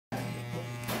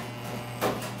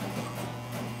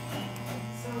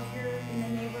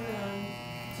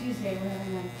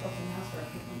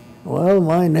Well,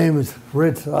 my name is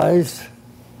Saiz,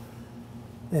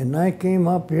 and I came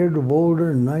up here to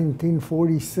Boulder in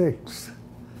 1946.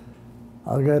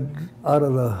 I got out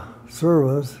of the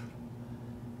service,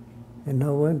 and I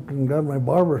went and got my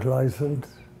barber's license,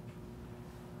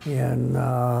 and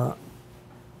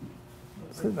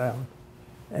sit down.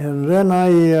 And then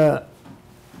I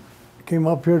came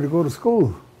up here to go to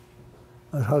school.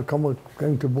 That's how come I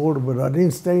came to Boulder, but I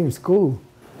didn't stay in school.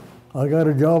 I got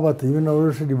a job at the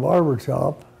university barber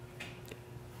shop,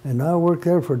 and I worked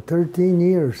there for 13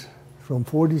 years, from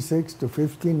 46 to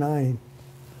 59.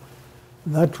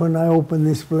 That's when I opened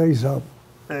this place up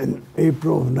in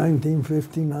April of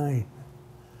 1959.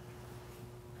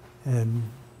 And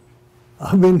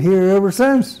I've been here ever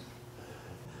since.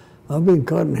 I've been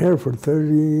cutting hair for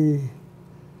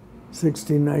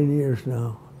 69 years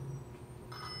now.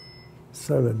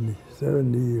 70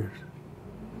 years.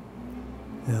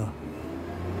 Yeah.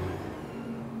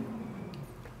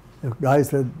 If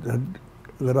guys that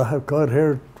I have cut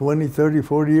hair 20, 30,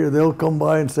 40 years, they'll come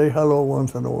by and say hello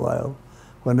once in a while.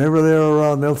 Whenever they're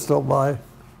around, they'll stop by.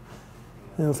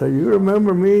 They'll say, "You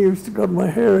remember me? You used to cut my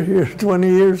hair here 20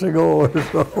 years ago or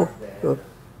so."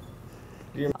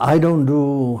 I don't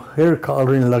do hair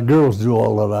coloring like girls do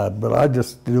all of that, but I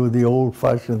just do the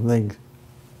old-fashioned things.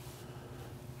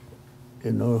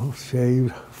 You know,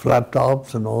 shave, flat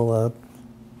tops and all that.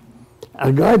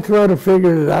 A guy tried to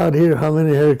figure it out here, how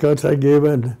many haircuts I gave,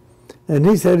 and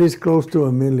he said it's close to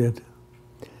 1 million.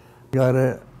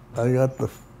 I got the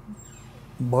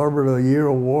Barber of the Year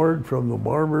award from the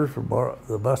Barbers,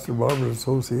 the Boston Barbers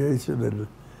Association in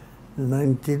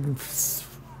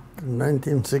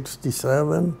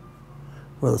 1967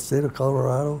 for the state of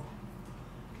Colorado.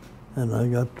 And I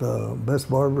got the Best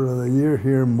Barber of the Year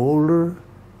here in Boulder.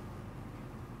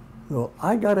 So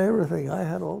I got everything. I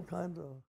had all kinds of